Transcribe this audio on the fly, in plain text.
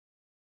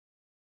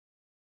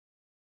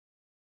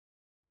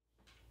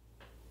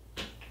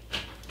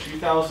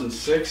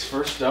2006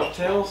 first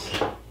dovetails.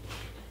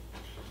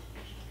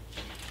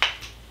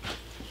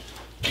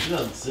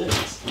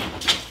 2006?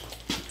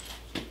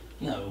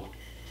 No.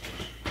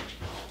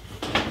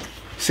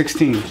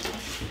 16.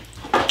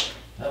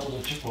 That was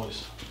a chip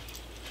voice.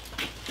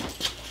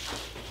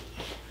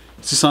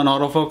 Is this on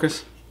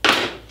autofocus?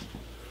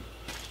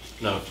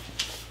 No.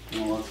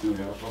 Well, that's gonna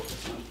be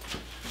autofocus then.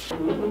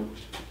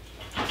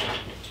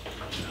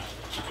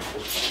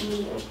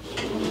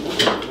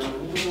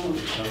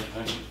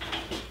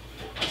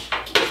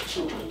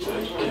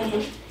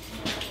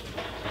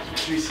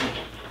 Juicy.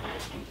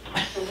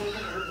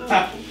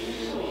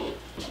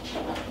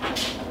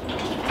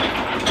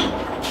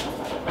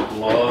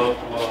 Love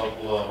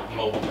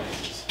mobile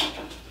bases.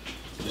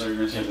 So you're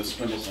gonna say the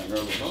spindle thing,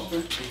 right?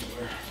 Okay.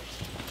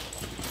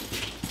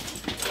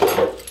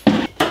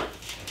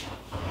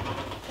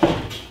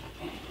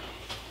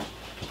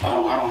 I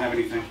don't have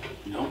anything.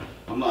 Nope.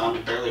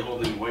 I'm barely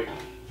holding any weight.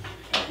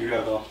 You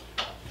got it all.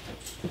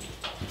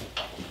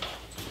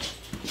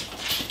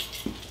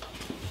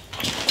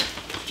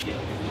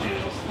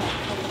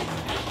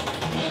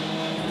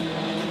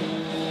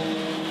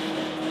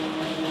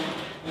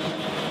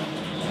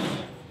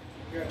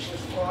 Yeah,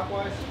 twist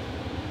clockwise.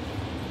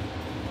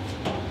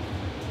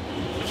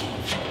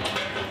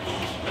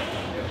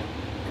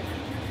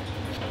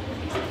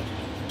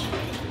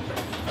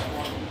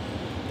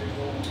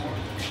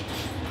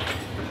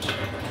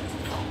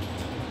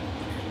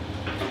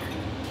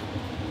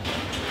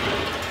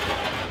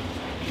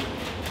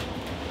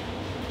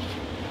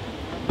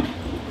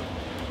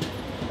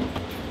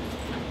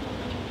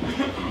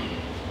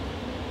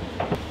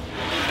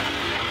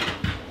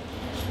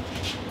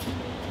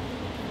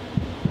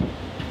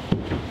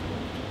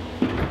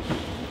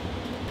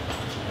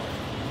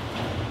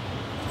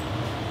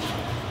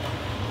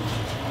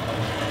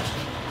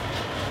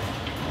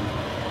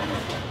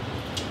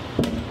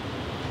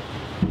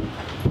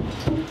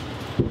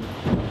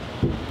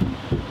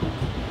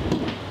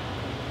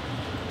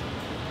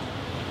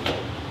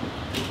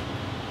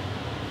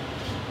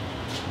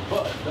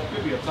 But that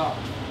could be up top.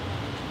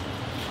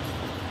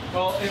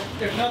 Well,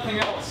 if nothing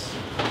else,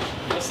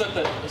 Let's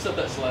set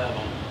that slab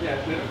on. yeah,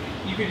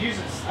 you could use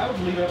it. I would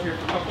leave it up here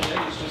for a couple of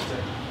days just to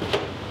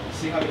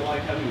see how you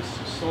like having a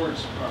storage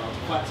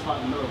flat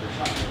spot in the middle of your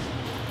shop.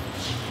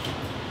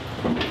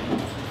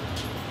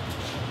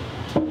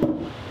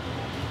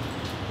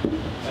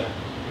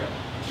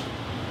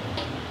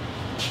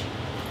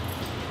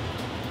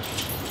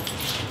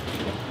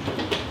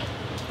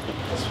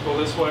 Let's go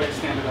this way,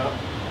 stand it up.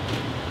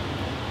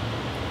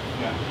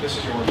 Yeah, this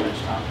is your work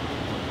edge, Tom.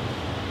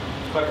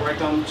 Cut it right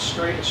down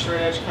straight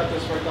edge, cut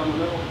this right down the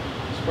middle.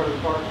 Spread it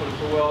apart, put it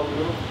through well in the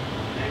middle.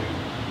 Maybe.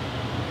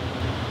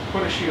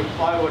 Put a sheet of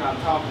plywood on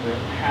top of it,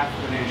 half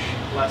of an inch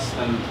less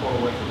than the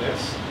total width of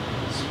this.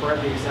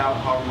 Spread these out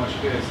however much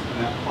it is,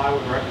 and that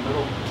plywood right in the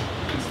middle,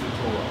 instant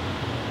tool well.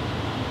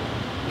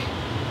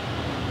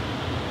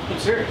 I'm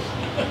serious.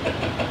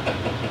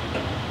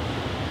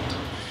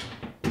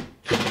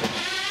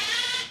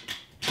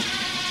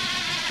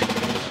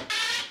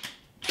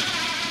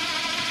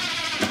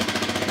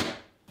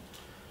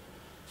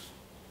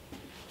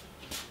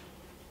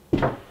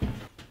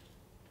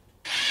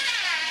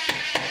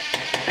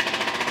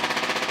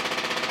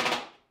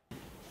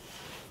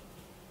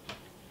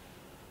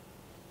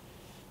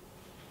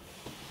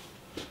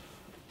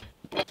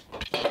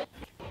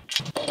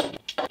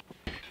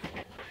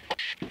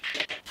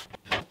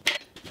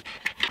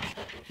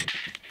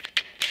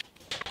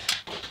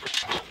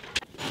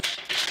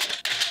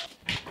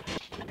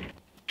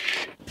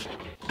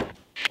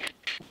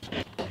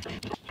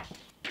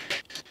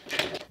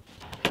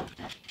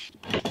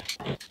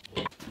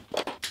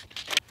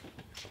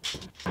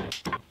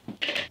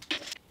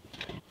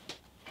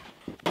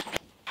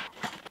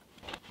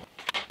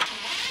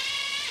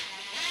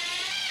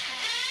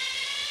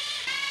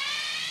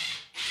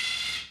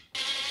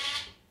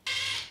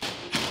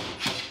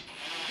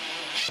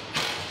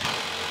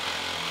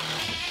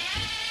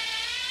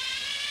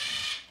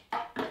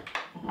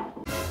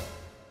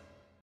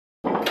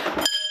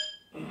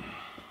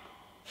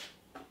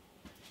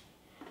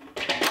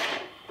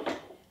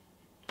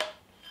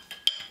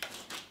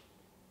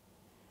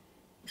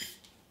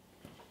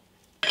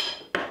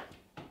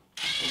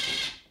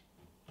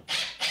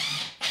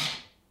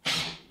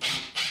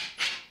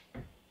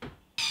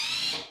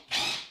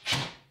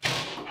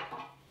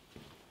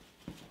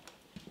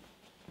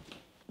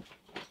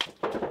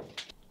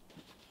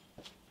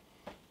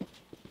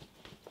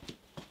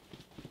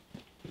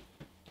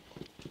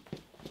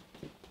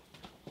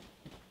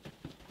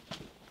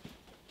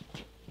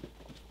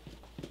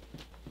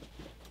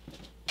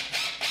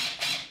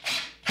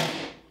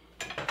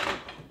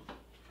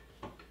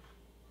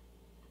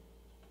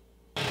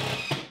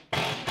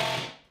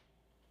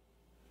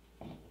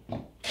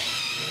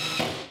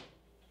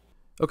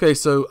 Okay,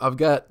 so I've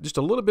got just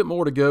a little bit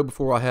more to go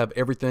before I have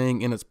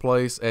everything in its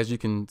place. As you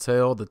can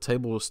tell, the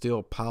table is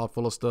still piled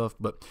full of stuff,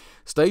 but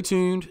stay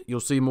tuned.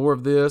 You'll see more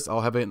of this. I'll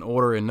have it in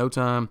order in no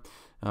time.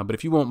 But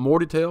if you want more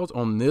details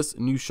on this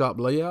new shop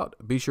layout,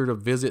 be sure to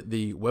visit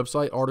the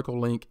website article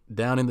link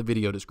down in the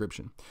video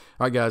description.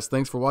 All right, guys,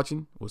 thanks for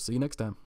watching. We'll see you next time.